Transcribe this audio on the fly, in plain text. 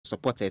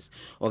supporters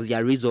of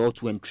their resolve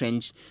to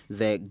entrench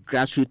the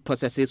grassroots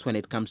processes when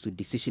it comes to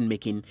decision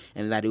making,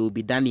 and that it will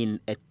be done in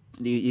a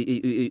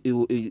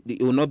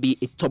it will not be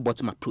a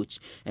top-bottom approach,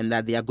 and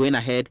that they are going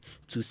ahead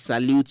to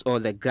salute all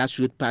the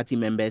grassroots party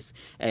members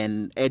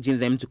and urging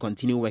them to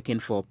continue working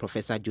for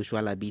Professor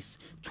Joshua Alabi's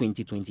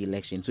 2020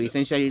 election. So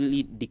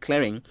essentially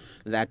declaring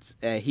that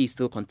he is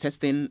still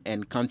contesting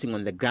and counting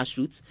on the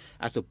grassroots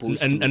as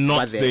opposed to not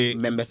what the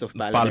members of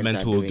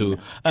parliament will do.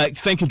 Now.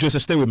 Thank you,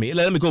 Joseph. Stay with me.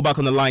 Let me go back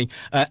on the line.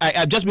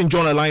 I've just been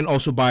joined on the line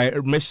also by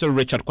Mr.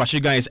 Richard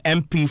Kwashiga, is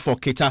MP for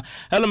Keta.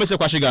 Hello, Mr.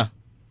 Kwashiga.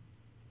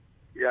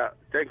 Yeah,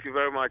 thank you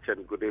very much,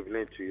 and good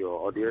evening to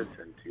your audience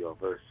and to your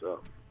viewers.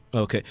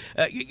 Okay.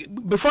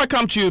 Before I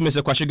come to you,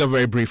 Mr. Kwashiga,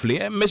 very briefly,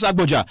 Ms.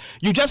 Agboja,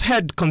 you just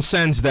had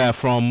concerns there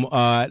from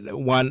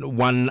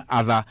one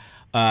other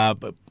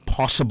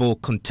possible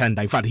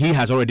contender. In fact, he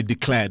has already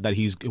declared that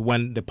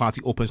when the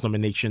party opens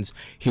nominations,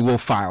 he will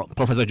file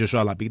Professor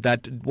Joshua Alabi.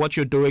 That what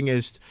you're doing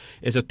is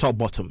a top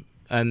bottom,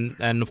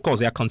 and of course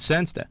there are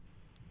concerns there.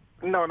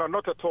 No,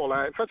 not at all.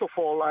 First of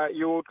all,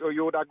 you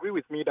would agree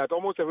with me that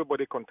almost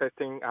everybody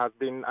contesting has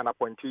been an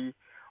appointee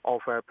of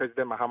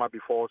President Mahama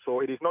before. So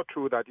it is not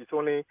true that it's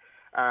only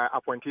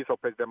appointees of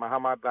President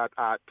Mahama that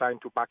are trying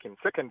to back him.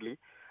 Secondly,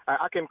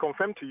 I can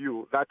confirm to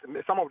you that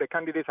some of the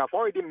candidates have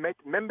already met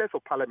members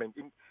of parliament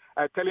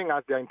telling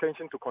us their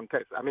intention to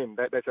contest. I mean,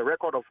 there's a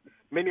record of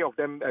many of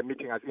them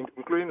meeting us,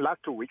 including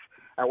last 2 weeks.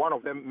 One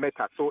of them met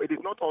us. So it is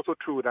not also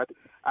true that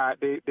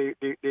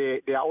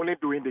they are only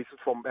doing this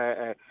from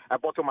a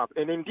bottom up.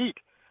 And indeed,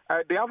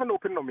 they have an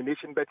open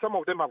nomination, but some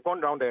of them have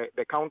gone around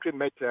the country,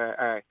 met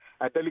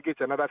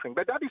delegates and other things.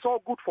 But that is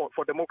all good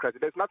for democracy.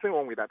 There's nothing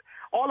wrong with that.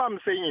 All I'm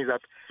saying is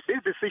that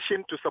this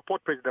decision to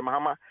support President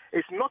Mahama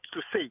is not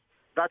to say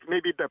that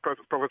maybe the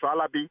Professor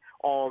Alabi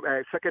or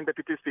Second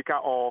Deputy Speaker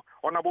or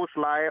Honorable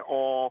Sly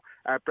or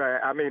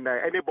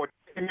anybody,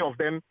 any of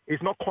them is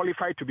not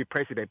qualified to be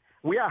president.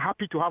 We are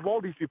happy to have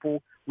all these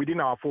people within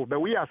our fold,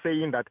 but we are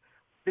saying that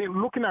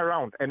looking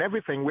around and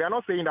everything, we are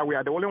not saying that we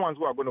are the only ones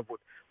who are going to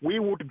vote. We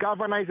would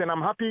galvanize, and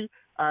I'm happy.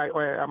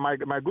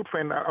 My good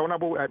friend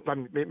Honorable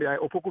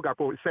Opoku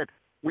Gakpo said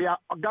we are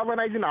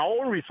galvanizing our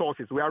own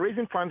resources. We are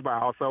raising funds by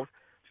ourselves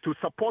to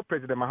support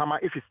President Mahama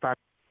if he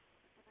starts.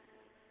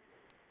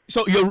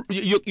 So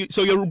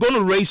you're going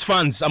to raise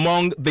funds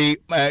among the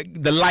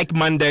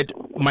like-minded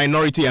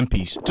minority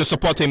MPs to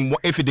support him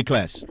if he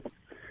declares.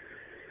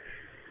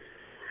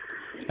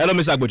 Hello,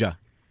 Mr. Agboja.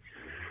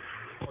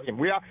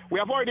 We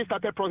have already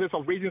started the process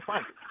of raising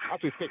funds as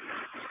we speak.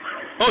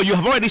 Oh, you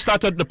have already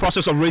started the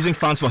process of raising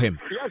funds for him?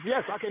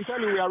 Yes, I can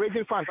tell you we are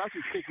raising funds as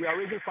we speak. We are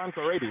raising funds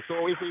already.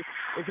 So if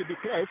he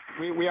declares,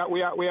 we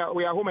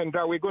are home and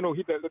we're going to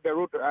hit the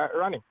road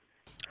running.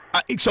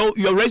 So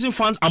you're raising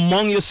funds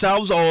among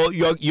yourselves, or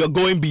you're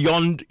going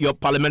beyond your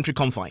parliamentary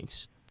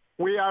confines?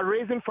 We are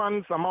raising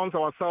funds amongst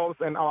ourselves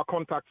and our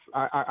contacts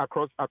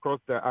across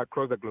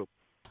the globe.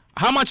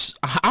 How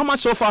much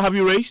so far have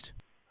you raised?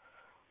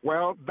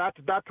 Well, that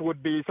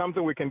would be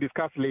something we can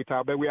discuss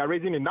later, but we are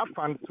raising enough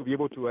funds to be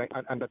able to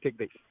undertake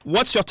this.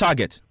 What's your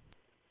target?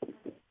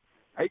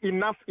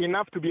 Enough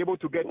to be able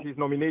to get his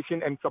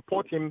nomination and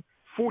support him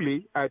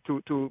fully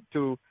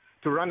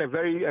to run a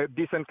very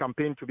decent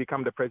campaign to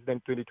become the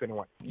president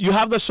 2021. You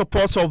have the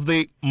support of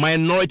the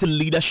minority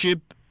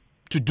leadership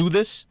to do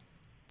this?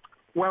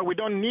 Well, we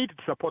don't need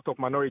support of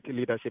minority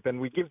leadership, and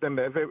we give them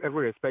every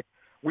respect.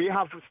 We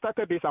have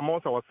started this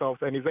amongst ourselves,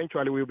 and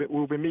eventually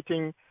we'll be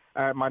meeting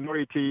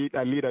minority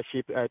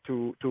leadership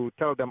to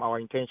tell them our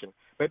intention.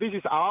 But this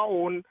is our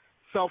own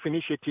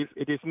self-initiative.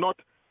 It is not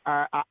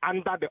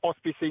under the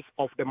auspices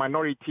of the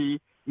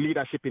minority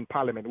leadership in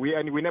Parliament.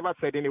 We never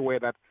said anywhere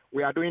that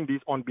we are doing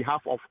this on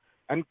behalf of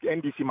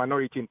NDC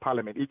minority in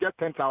Parliament. It just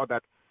turns out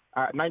that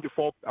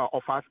 94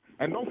 of us,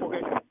 and don't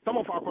forget, some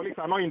of our colleagues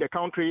are not in the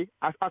country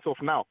as of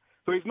now.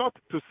 So it's not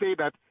to say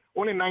that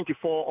only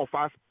 94 of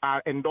us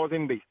are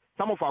endorsing this.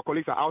 Some of our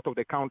colleagues are out of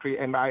the country,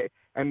 and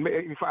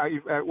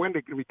when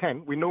they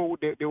return, we know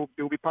they will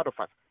be part of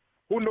us.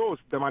 Who knows?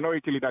 The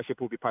minority leadership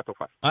will be part of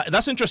us.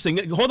 That's interesting.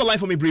 Hold the line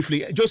for me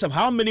briefly. Joseph,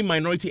 how many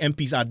minority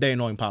MPs are there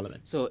in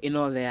Parliament? So,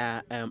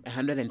 there are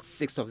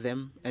 106 of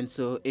them. And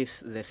so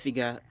if the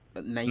figure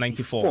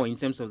 94 in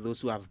terms of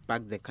those who have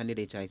backed the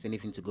candidature is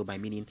anything to go by,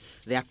 meaning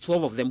there are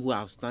 12 of them who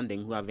are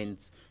outstanding, who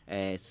haven't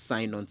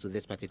signed on to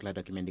this particular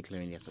document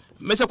declaring their support.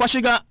 Mr.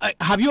 Kwashiga,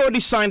 have you already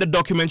signed a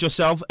document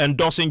yourself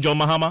endorsing John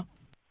Mahama?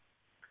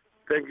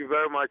 Thank you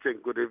very much,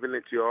 and good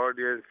evening to your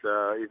audience,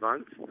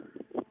 Evans.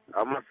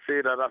 I must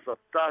say that as of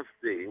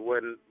Thursday,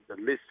 when the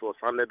list was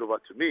handed over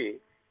to me,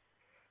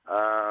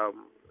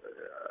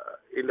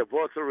 in the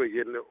Volta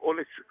region,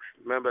 only 6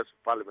 members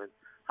of parliament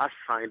have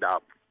signed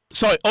up.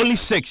 Sorry, only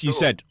 6, you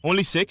said?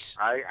 Only 6?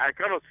 I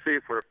cannot say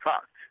for a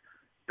fact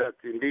that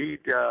indeed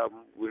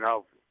we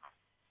have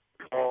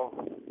 4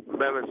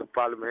 members of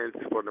parliament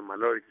from the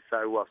minority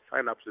side who have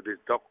signed up to this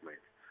document.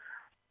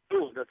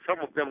 So that some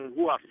of them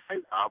who have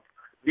signed up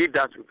did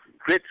that with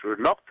great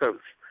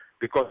reluctance,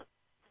 because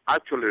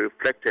actually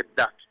reflected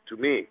that to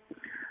me.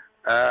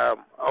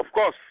 Of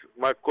course,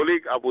 my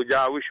colleague Abuja,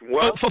 I wish him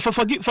well.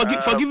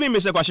 Forgive me,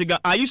 Mr. Kwashiga.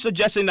 Are you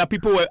suggesting that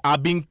people are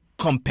being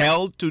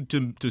compelled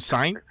to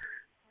sign?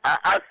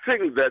 I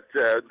think that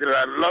there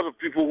are a lot of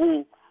people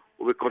who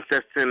will be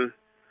contesting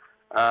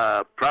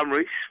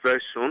primaries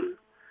very soon,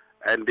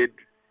 and they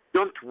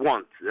don't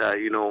want,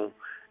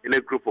 in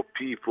a group of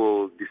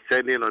people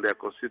descending on their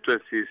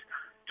constituencies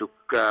to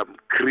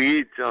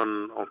create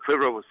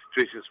unfavorable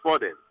situations for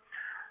them.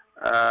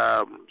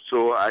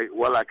 So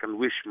I can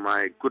wish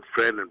my good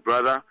friend and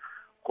brother,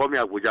 Kwame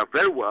Abuja,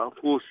 very well,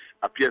 who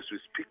appears to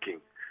be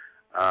speaking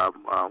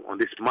on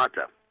this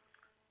matter.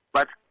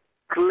 But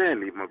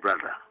clearly, my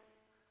brother,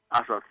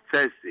 as of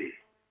Thursday,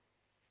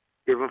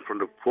 even from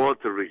the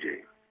Volta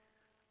region,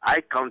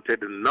 I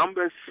counted the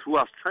numbers who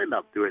have signed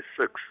up. There were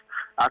 6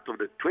 out of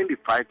the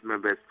 25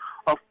 members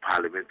of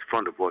parliament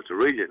from the Volta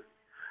region.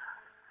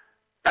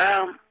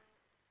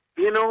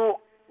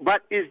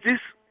 But is this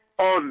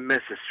all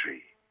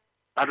necessary?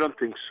 I don't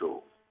think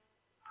so.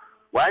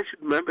 Why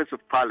should members of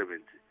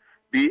parliament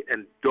be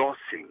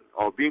endorsing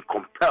or being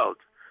compelled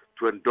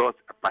to endorse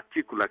a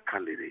particular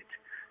candidate?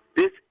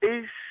 This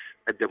is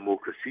a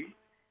democracy.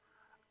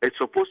 It's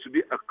supposed to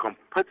be a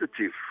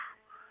competitive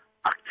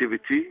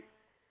activity,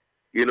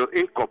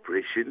 in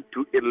corporation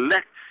to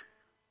elect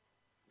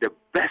the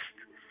best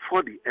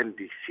for the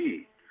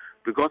NDC.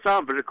 Because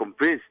I'm very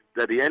convinced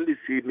that the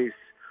NDC needs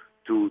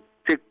to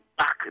take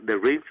back the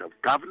reins of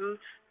governance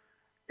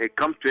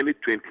come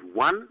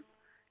 2021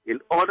 in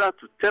order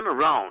to turn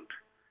around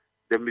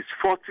the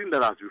misfortune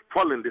that has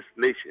befallen this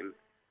nation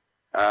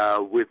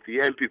with the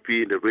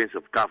NPP in the reins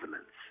of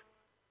governance.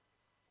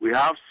 We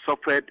have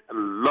suffered a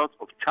lot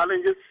of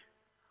challenges.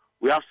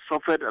 We have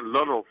suffered a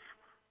lot of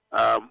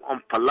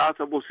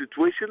unpalatable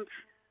situations,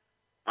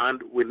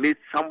 and we need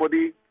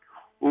somebody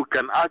who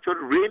can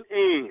actually rein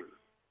in,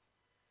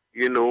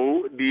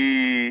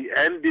 the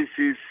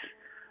NDC's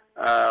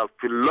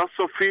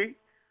philosophy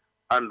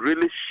and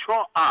really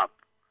show up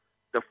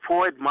the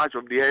forward march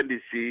of the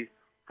NDC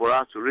for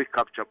us to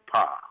recapture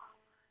power.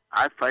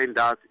 I find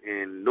that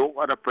in no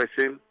other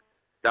person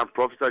than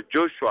Professor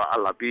Joshua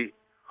Alabi,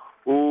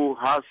 who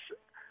has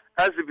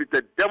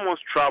exhibited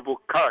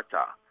demonstrable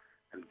character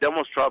and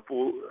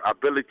demonstrable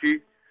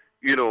ability,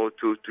 to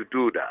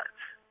do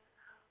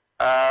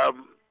that.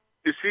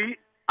 You see,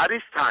 at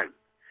this time,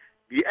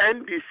 the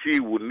NDC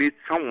will need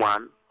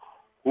someone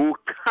who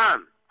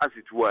can, as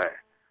it were,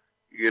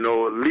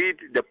 lead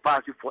the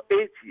party for 8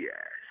 years,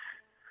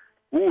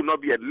 who will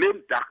not be a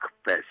lame duck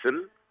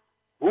person,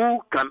 who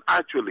can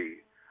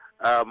actually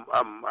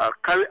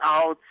carry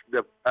out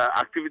the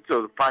activities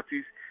of the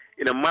parties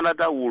in a manner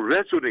that will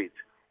resonate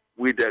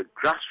with the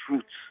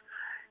grassroots.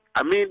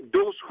 I mean,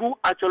 those who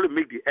actually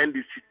make the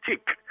NDC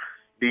tick,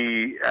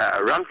 the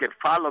rank and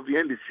file of the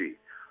NDC.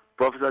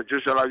 Professor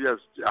Joshua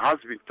has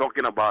been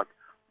talking about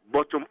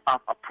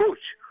bottom-up approach,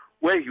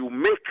 where you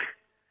make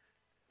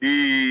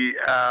the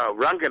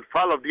rank and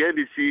file of the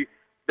NDC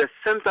the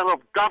center of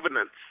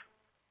governance.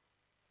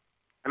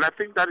 And I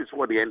think that is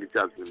what the NDC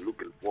has been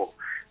looking for.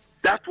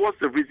 That was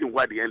the reason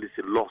why the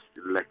NDC lost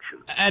the election.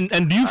 And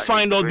do you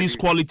find all these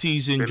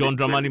qualities in John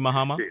Dramani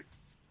Mahama?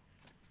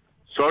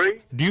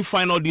 Sorry? Do you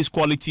find all these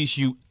qualities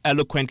you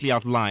eloquently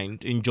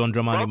outlined in John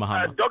Dramani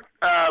Mahama?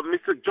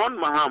 Mr. John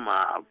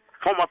Mahama,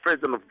 former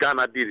president of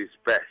Ghana, did his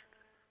best.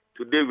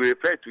 Today we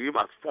refer to him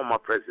as former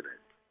president.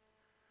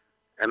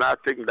 And I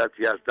think that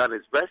he has done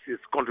his best. He's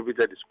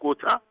contributed his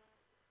quota.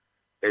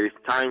 It is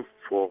time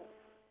for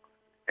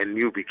a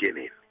new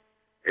beginning.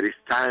 It is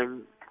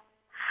time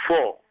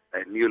for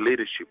a new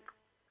leadership.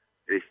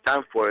 It is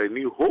time for a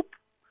new hope.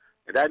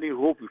 And that new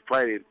hope we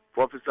find in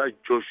Professor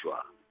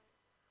Joshua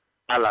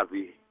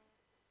Alabi.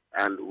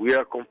 And we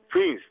are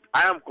convinced,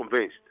 I am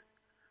convinced,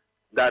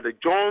 that the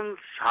Johns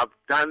have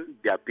done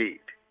their bid.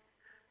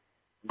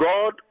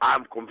 God, I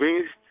am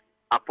convinced,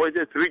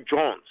 appointed 3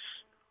 Johns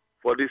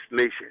for this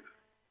nation.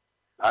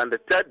 And the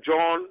 3rd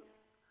John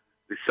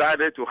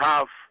decided to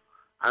have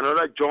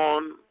another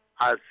John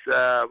as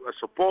a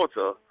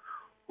supporter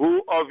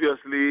who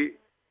obviously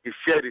he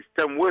shared his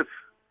term with.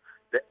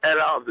 The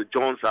era of the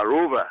Johns are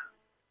over.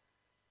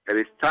 It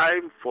is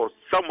time for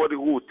somebody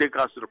who will take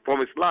us to the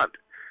promised land.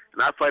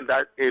 And I find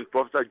that in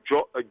Professor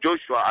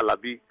Joshua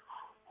Alabi,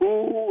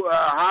 who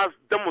has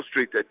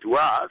demonstrated to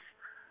us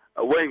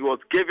when he was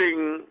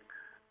giving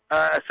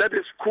a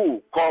certain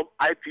school called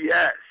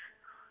IPS.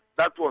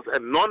 That was a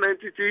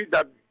non-entity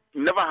that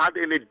never had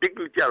any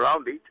dignity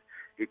around it.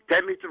 He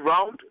turned it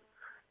around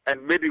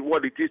and made it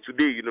what it is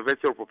today,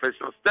 University of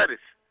Professional Studies.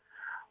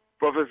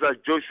 Professor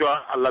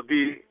Joshua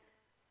Alabi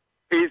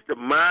is the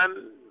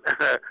man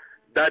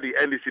that the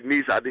NDC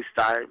needs at this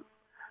time.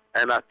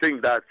 And I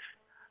think that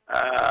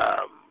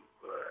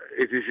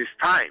it is his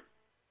time.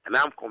 And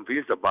I'm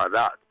convinced about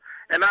that.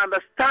 And I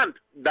understand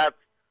that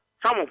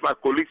some of my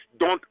colleagues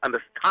don't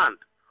understand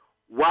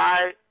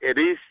why it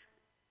is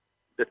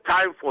the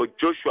time for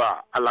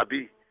Joshua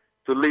Alabi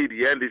to lead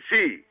the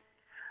NDC.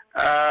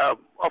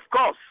 Of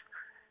course,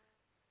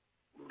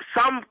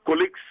 some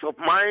colleagues of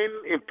mine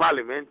in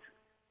Parliament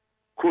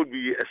could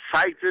be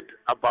excited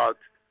about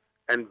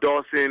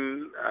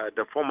endorsing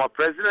the former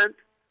president.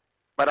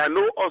 But I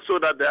know also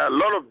that there are a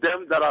lot of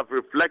them that have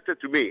reflected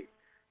to me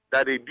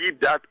that they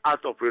did that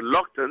out of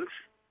reluctance.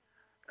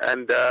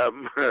 And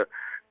I'm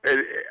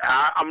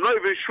not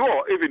even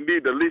sure if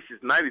indeed the list is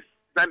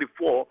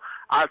 94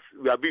 as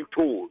we are being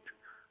told.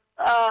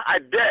 I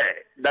dare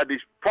that they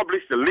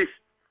publish the list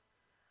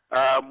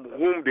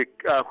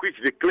which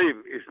they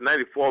claim is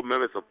 94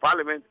 members of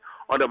parliament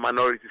on the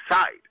minority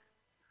side.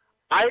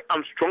 I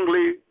am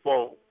strongly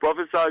for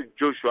Professor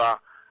Joshua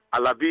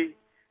Alabi,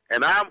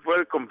 and I am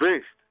very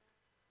convinced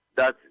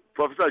that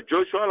Professor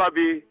Joshua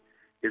Alabi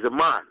is a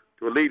man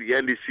to lead the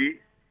NDC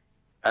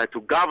and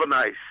to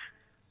galvanize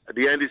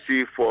the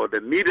NDC for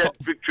the needed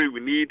victory we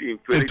need in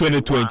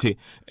 2020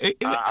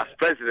 as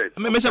president.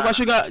 Mr.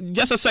 Kwashiga,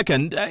 just a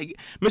second.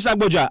 Mr.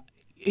 Agboja,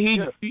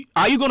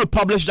 are you going to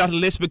publish that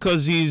list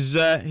because he's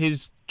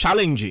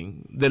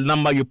challenging the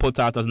number you put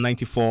out as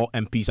 94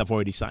 MPs have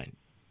already signed?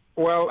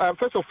 Well,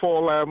 first of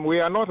all, we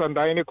are not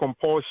under any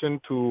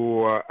compulsion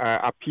to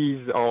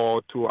appease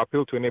or to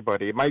appeal to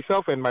anybody.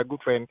 Myself and my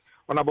good friend,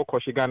 Honorable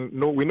Kwashiga,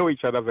 we know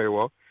each other very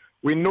well.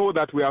 We know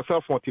that we are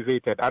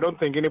self-motivated. I don't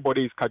think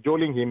anybody is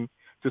cajoling him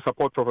to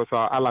support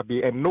Professor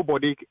Alabi, and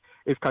nobody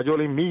is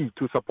cajoling me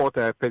to support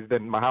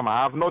President Mahama.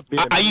 I have not been...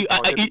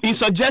 He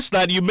suggests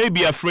that you may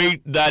be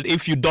afraid that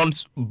if you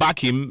don't back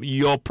him,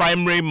 your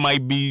primary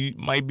might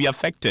be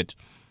affected.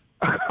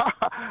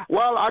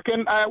 Well, I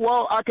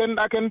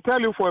can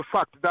tell you for a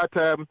fact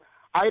that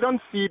I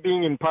don't see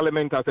being in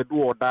Parliament as a do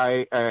or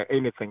die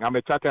anything. I'm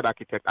a chartered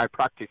architect. I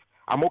practice.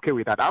 I'm okay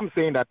with that. I'm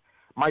saying that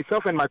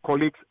myself and my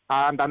colleagues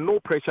are under no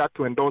pressure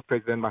to endorse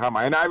President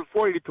Mahama, and I've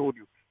already told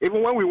you.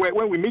 Even when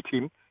we meet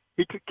him,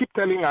 he keeps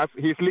telling us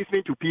he's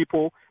listening to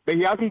people, but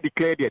he hasn't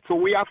declared yet. So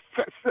we are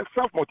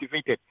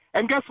self-motivated.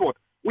 And guess what?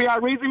 We are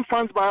raising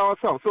funds by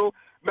ourselves. So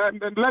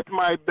let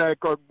my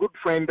good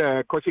friend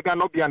Kwashiga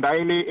not be under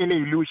any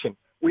illusion.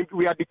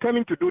 We are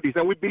determined to do this,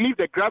 and we believe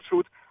the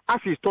grassroots, as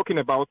he's talking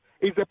about,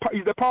 is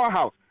the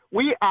powerhouse.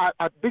 We are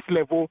at this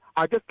level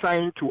are just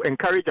trying to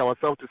encourage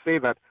ourselves to say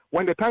that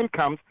when the time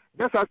comes,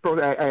 just as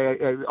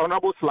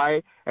Honorable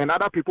Sly and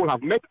other people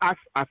have met us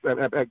as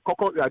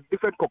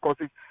different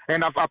caucuses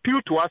and have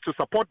appealed to us to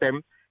support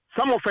them,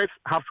 some of us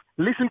have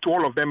listened to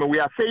all of them, and we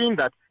are saying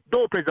that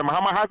though President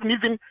Mahama hasn't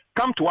even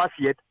come to us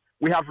yet,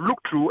 we have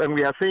looked through and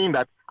we are saying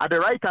that at the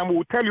right time we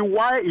will tell you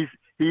why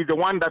he's the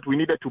one that we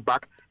needed to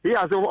back. He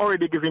has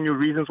already given you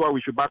reasons why we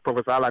should back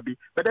Professor Alabi.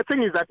 But the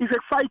thing is that it's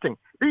exciting.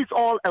 This is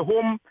all a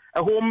home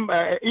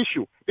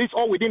issue. This is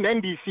all within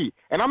NDC.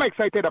 And I'm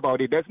excited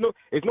about it. There's no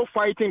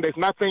fighting. There's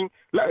nothing.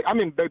 I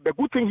mean, the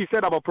good thing he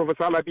said about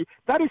Professor Alabi,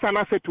 that is an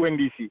asset to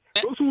NDC.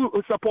 Those who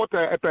support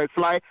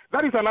Sly,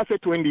 that is an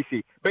asset to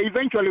NDC. But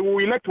eventually we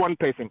will elect one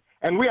person.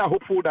 And we are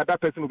hopeful that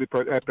person will be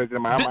President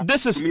Mahama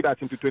to lead us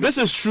into 2020. This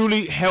is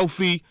truly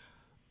healthy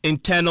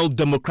internal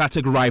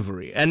democratic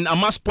rivalry. And I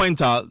must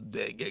point out,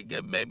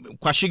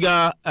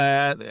 Kwashiga,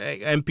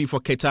 MP for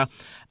Keta,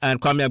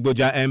 and Kwame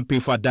Agboja, MP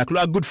for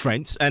Daklo, are good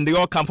friends, and they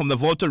all come from the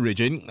Volta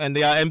region, and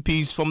they are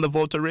MPs from the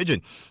Volta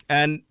region.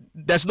 And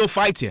there's no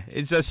fight here.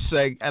 It's just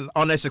an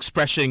honest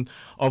expression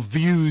of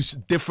views,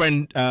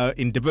 different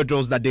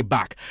individuals that they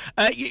back.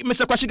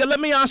 Mr. Kwashiga, let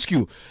me ask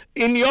you,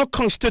 in your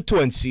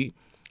constituency,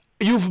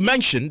 you've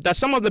mentioned that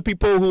some of the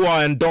people who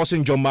are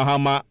endorsing John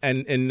Mahama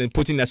and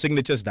putting their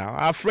signatures down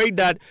are afraid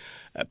that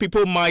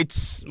people might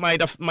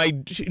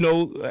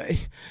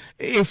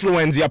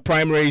influence their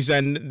primaries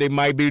and they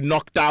might be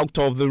knocked out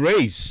of the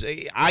race.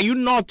 Are you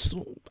not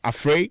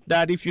afraid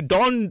that if you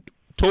don't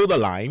toe the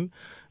line,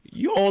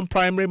 your own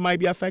primary might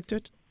be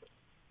affected?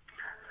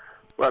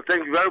 Well,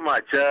 thank you very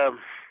much. The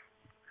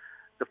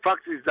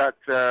fact is that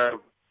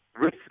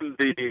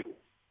recently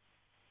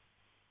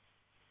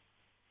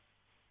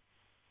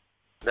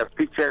the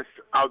pictures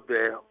out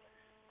there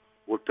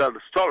will tell the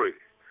story.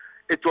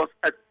 It was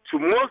a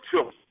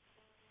tumultuous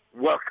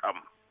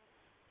welcome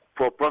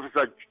for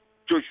Professor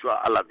Joshua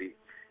Alabi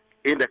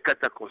in the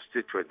Keta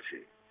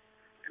constituency.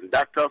 And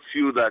that tells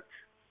you that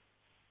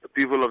the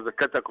people of the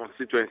Keta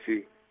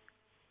constituency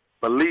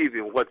believe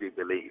in what they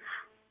believe.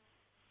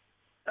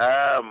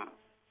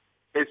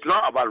 It's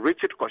not about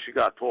Richard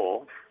Kwashiga at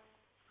all.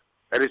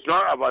 And it's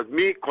not about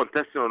me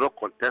contesting or not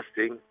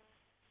contesting.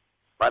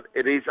 But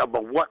it is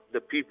about what the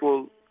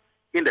people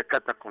in the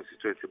Keta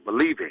constituency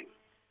believe in.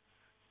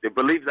 They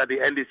believe that the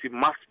NDC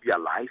must be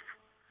alive.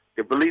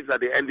 They believe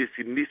that the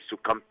NDC needs to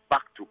come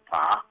back to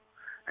power.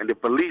 And they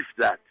believe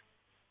that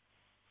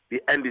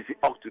the NDC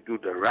ought to do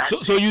the right.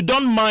 So you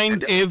don't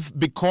mind if,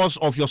 because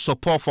of your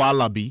support for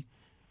Alabi,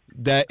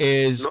 there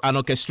is an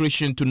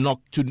orchestration to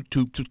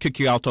kick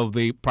you out of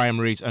the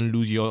primaries and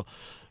lose your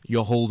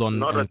hold on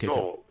Not at Keta?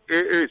 all.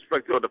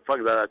 Irrespective of the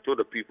fact that I told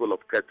the people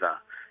of Keta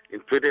in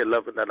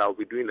 2011 that I'll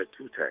be doing a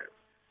 2-term,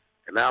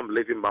 and I'm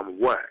living by my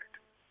word.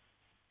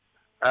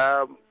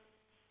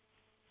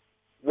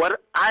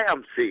 What I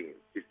am saying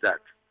is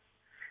that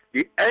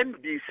the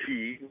NDC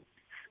needs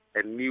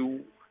a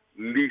new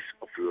lease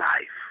of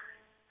life.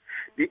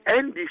 The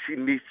NDC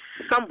needs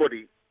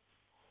somebody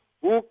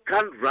who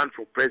can run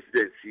for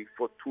presidency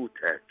for 2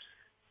 terms.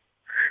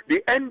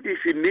 The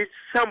NDC needs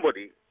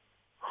somebody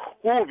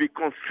who will be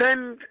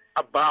concerned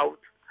about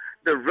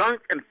the rank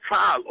and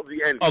file of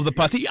the NDC. Of the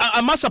party. I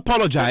must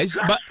apologize,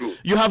 but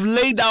you have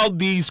laid out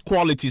these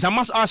qualities. I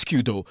must ask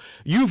you, though,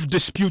 you've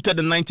disputed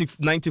the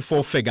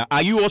 94 figure.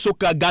 Are you also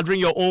gathering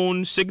your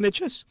own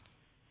signatures?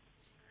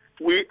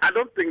 I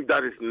don't think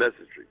that is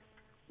necessary.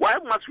 Why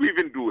must we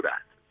even do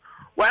that?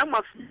 Why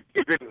must we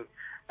even,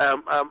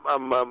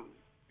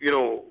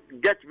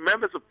 get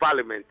members of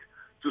parliament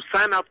to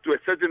sign up to a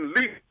certain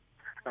league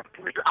and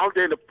put it out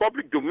there in the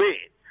public domain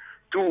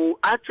to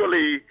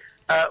actually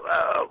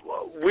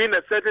win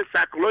a certain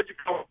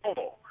psychological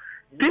war?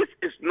 This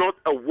is not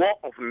a war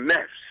of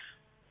nerves.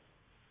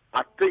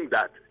 I think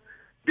that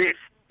this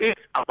is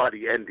about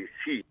the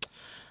NDC.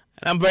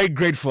 I'm very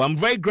grateful. I'm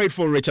very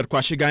grateful, Richard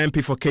Kwashiga,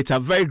 MP for Keita.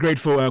 Very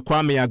grateful,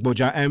 Kwame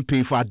Agboja,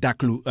 MP for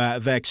Adaklu.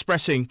 They're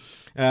expressing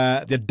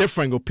their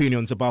differing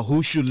opinions about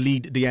who should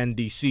lead the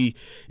NDC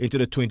into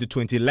the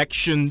 2020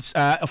 elections.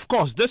 Of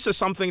course, this is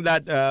something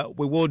that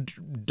we will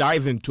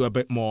dive into a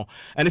bit more.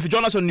 And if you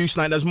join us on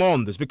Newsnight, there's more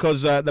on this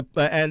because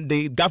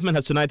the government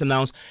has tonight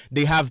announced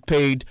they have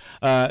paid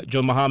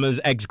John Mahama's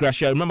ex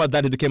gratia. Remember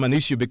that it became an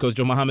issue because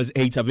John Mahama's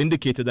aides have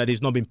indicated that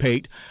he's not been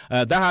paid.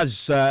 That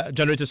has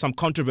generated some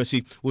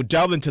controversy. We'll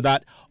delve into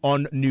that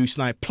on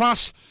Newsnight.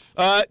 Plus,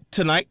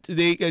 tonight,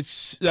 the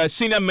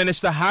senior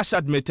minister has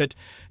admitted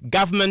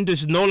government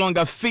is no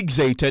longer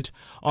fixated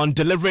on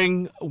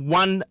delivering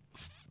one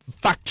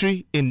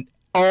factory in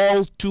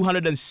all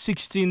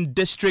 216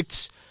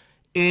 districts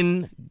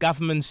in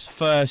government's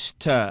first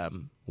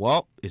term.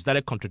 Well, is that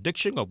a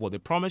contradiction of what they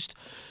promised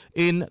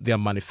in their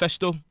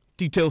manifesto?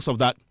 Details of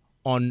that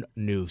on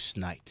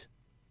Newsnight.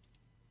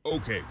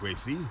 Okay,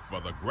 Kwesi,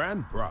 for the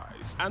grand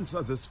prize,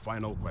 answer this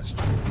final question.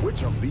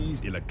 Which of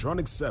these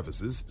electronic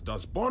services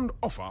does Bond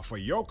offer for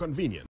your convenience?